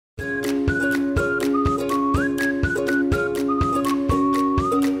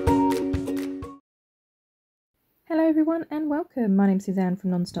everyone and welcome. My name's Suzanne from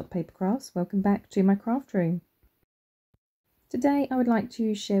Non-Stop Papercrafts. Welcome back to my craft room. Today I would like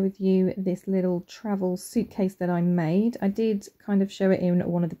to share with you this little travel suitcase that I made. I did kind of show it in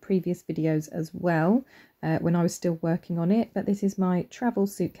one of the previous videos as well when I was still working on it, but this is my travel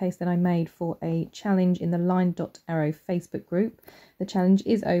suitcase that I made for a challenge in the LineDotArrow Facebook group. The challenge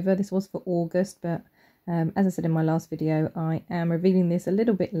is over. This was for August, but as I said in my last video, I am revealing this a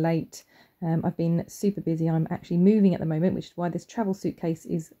little bit late. I've been super busy. I'm actually moving at the moment, which is why this travel suitcase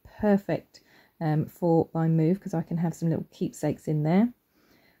is perfect for my move, because I can have some little keepsakes in there.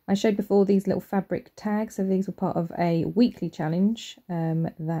 I showed before these little fabric tags, so these were part of a weekly challenge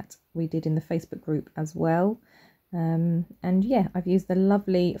that we did in the Facebook group as well. And yeah, I've used the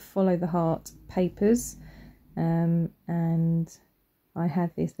lovely Follow the Heart papers, and I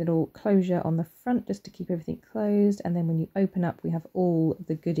have this little closure on the front just to keep everything closed, and then when you open up we have all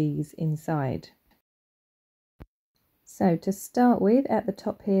the goodies inside. So to start with, at the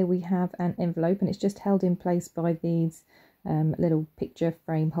top here we have an envelope, and it's just held in place by these little picture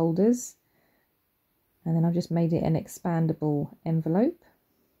frame holders, and then I've just made it an expandable envelope,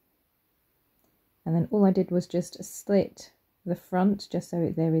 and then all I did was just slit the front just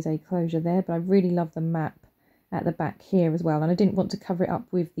so there is a closure there. But I really love the map at the back here as well, and I didn't want to cover it up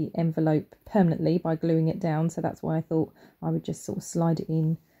with the envelope permanently by gluing it down, so that's why I thought I would just sort of slide it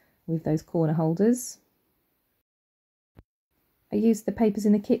in with those corner holders. I used the papers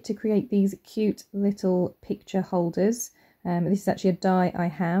in the kit to create these cute little picture holders. This is actually a die I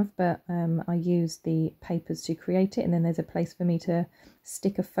have, but I used the papers to create it, and then there's a place for me to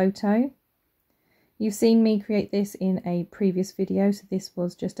stick a photo. You've seen me create this in a previous video, so this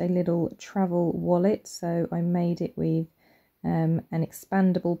was just a little travel wallet. So I made it with an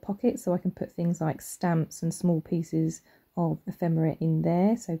expandable pocket, so I can put things like stamps and small pieces of ephemera in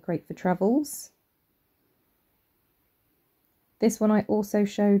there, so great for travels. This one I also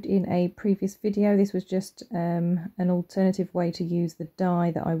showed in a previous video. This was just an alternative way to use the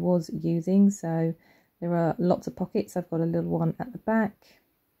die that I was using. So there are lots of pockets. I've got a little one at the back,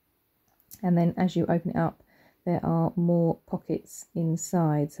 and then as you open it up there are more pockets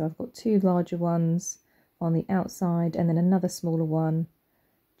inside. So I've got two larger ones on the outside and then another smaller one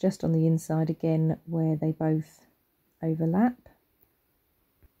just on the inside again where they both overlap.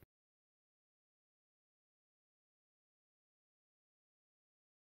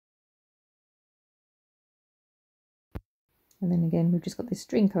 And then again we've just got this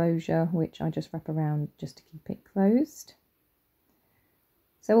string closure which I just wrap around just to keep it closed.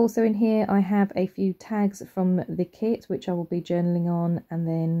 So also in here I have a few tags from the kit which I will be journaling on and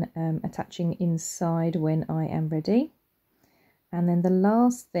then attaching inside when I am ready. And then the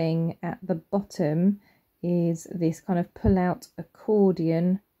last thing at the bottom is this kind of pull-out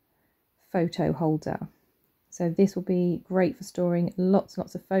accordion photo holder. So this will be great for storing lots and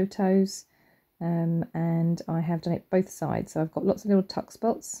lots of photos, and I have done it both sides. So I've got lots of little tuck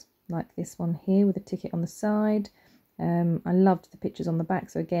spots like this one here with a ticket on the side. I loved the pictures on the back,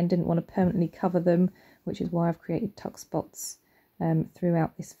 so again didn't want to permanently cover them, which is why I've created tuck spots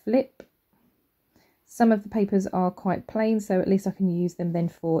throughout this flip. Some of the papers are quite plain, so at least I can use them then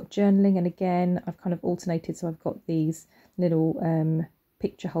for journaling, and again I've kind of alternated, so I've got these little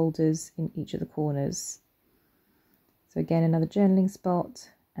picture holders in each of the corners. So again another journaling spot,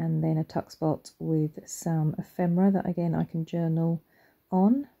 and then a tuck spot with some ephemera that again I can journal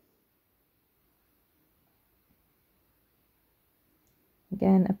on.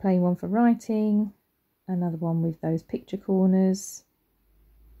 Again, a plain one for writing, another one with those picture corners,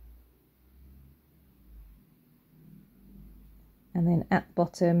 and then at the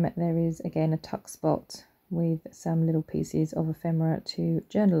bottom there is again a tuck spot with some little pieces of ephemera to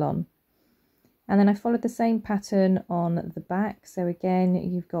journal on. And then I followed the same pattern on the back, so again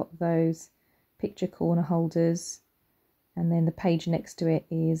you've got those picture corner holders, and then the page next to it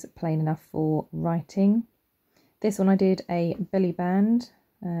is plain enough for writing. This one I did a belly band.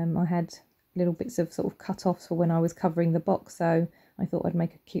 I had little bits of sort of cut-offs for when I was covering the box, so I thought I'd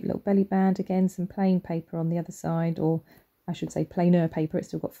make a cute little belly band. Again, some plain paper on the other side, or I should say plainer paper. It's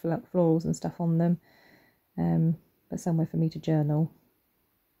still got florals and stuff on them, but somewhere for me to journal.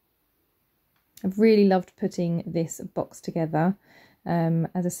 I've really loved putting this box together.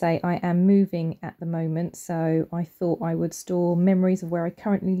 As I say, I am moving at the moment, so I thought I would store memories of where I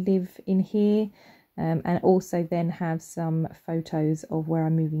currently live in here. And also then have some photos of where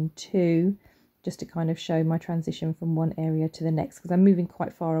I'm moving to, just to kind of show my transition from one area to the next, because I'm moving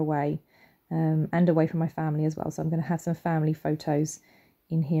quite far away and away from my family as well. So I'm going to have some family photos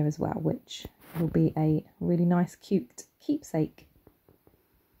in here as well, which will be a really nice cute keepsake.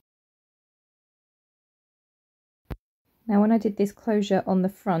 Now when I did this closure on the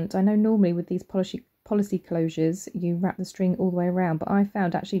front, I know normally with these policy closures you wrap the string all the way around, but I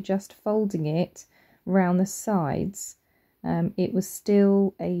found actually just folding it round the sides, it was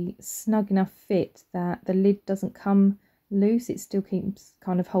still a snug enough fit that the lid doesn't come loose. It still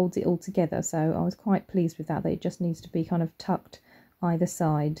kind of holds it all together, so I was quite pleased with that, it just needs to be kind of tucked either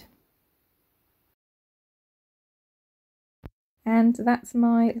side. And that's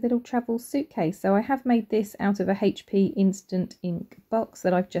my little travel suitcase. So I have made this out of a HP instant ink box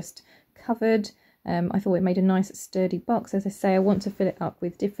that I've just covered. I thought it made a nice sturdy box. As I say, I want to fill it up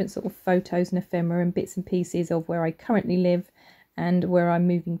with different sort of photos and ephemera and bits and pieces of where I currently live and where I'm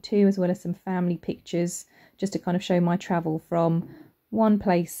moving to, as well as some family pictures, just to kind of show my travel from one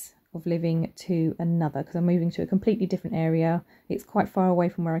place of living to another, because I'm moving to a completely different area. It's quite far away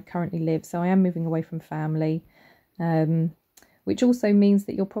from where I currently live, so I am moving away from family, which also means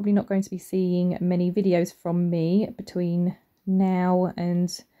that you're probably not going to be seeing many videos from me between now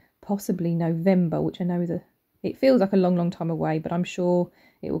and possibly November, which I know it feels like a long time away, but I'm sure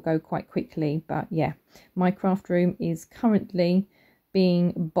it will go quite quickly. But yeah, my craft room is currently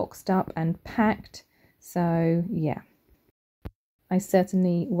being boxed up and packed, so yeah, I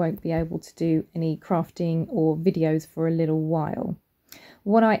certainly won't be able to do any crafting or videos for a little while.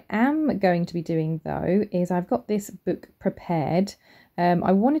 What I am going to be doing though is I've got this book prepared.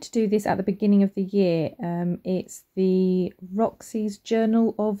 I wanted to do this at the beginning of the year. It's the Roxy's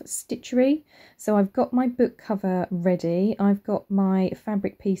Journal of Stitchery. So I've got my book cover ready. I've got my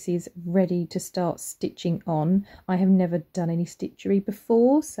fabric pieces ready to start stitching on. I have never done any stitchery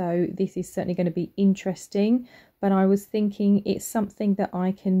before, so this is certainly going to be interesting. But I was thinking it's something that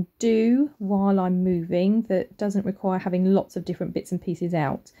I can do while I'm moving that doesn't require having lots of different bits and pieces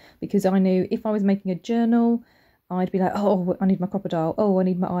out. Because I knew if I was making a journal, I'd be like, oh, I need my crocodile, oh, I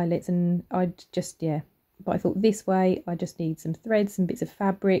need my eyelets, and I'd just, yeah. But I thought this way, I just need some threads, some bits of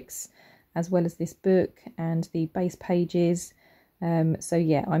fabrics, as well as this book and the base pages. So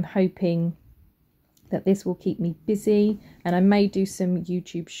yeah, I'm hoping that this will keep me busy, and I may do some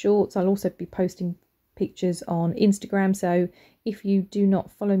YouTube shorts. I'll also be posting pictures on Instagram, so if you do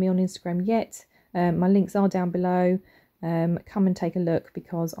not follow me on Instagram yet, my links are down below. Come and take a look,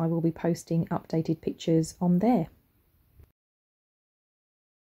 because I will be posting updated pictures on there.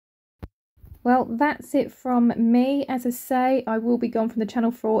 Well, that's it from me. As I say, I will be gone from the channel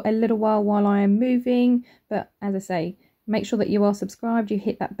for a little while I am moving, but as I say, make sure that you are subscribed, you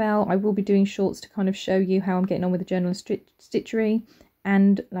hit that bell. I will be doing shorts to kind of show you how I'm getting on with the journal and stitchery.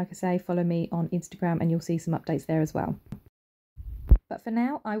 And like I say, follow me on Instagram and you'll see some updates there as well. But for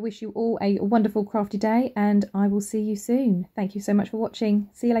now, I wish you all a wonderful crafty day, and I will see you soon. Thank you so much for watching.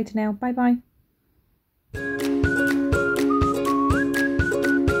 See you later now. Bye bye.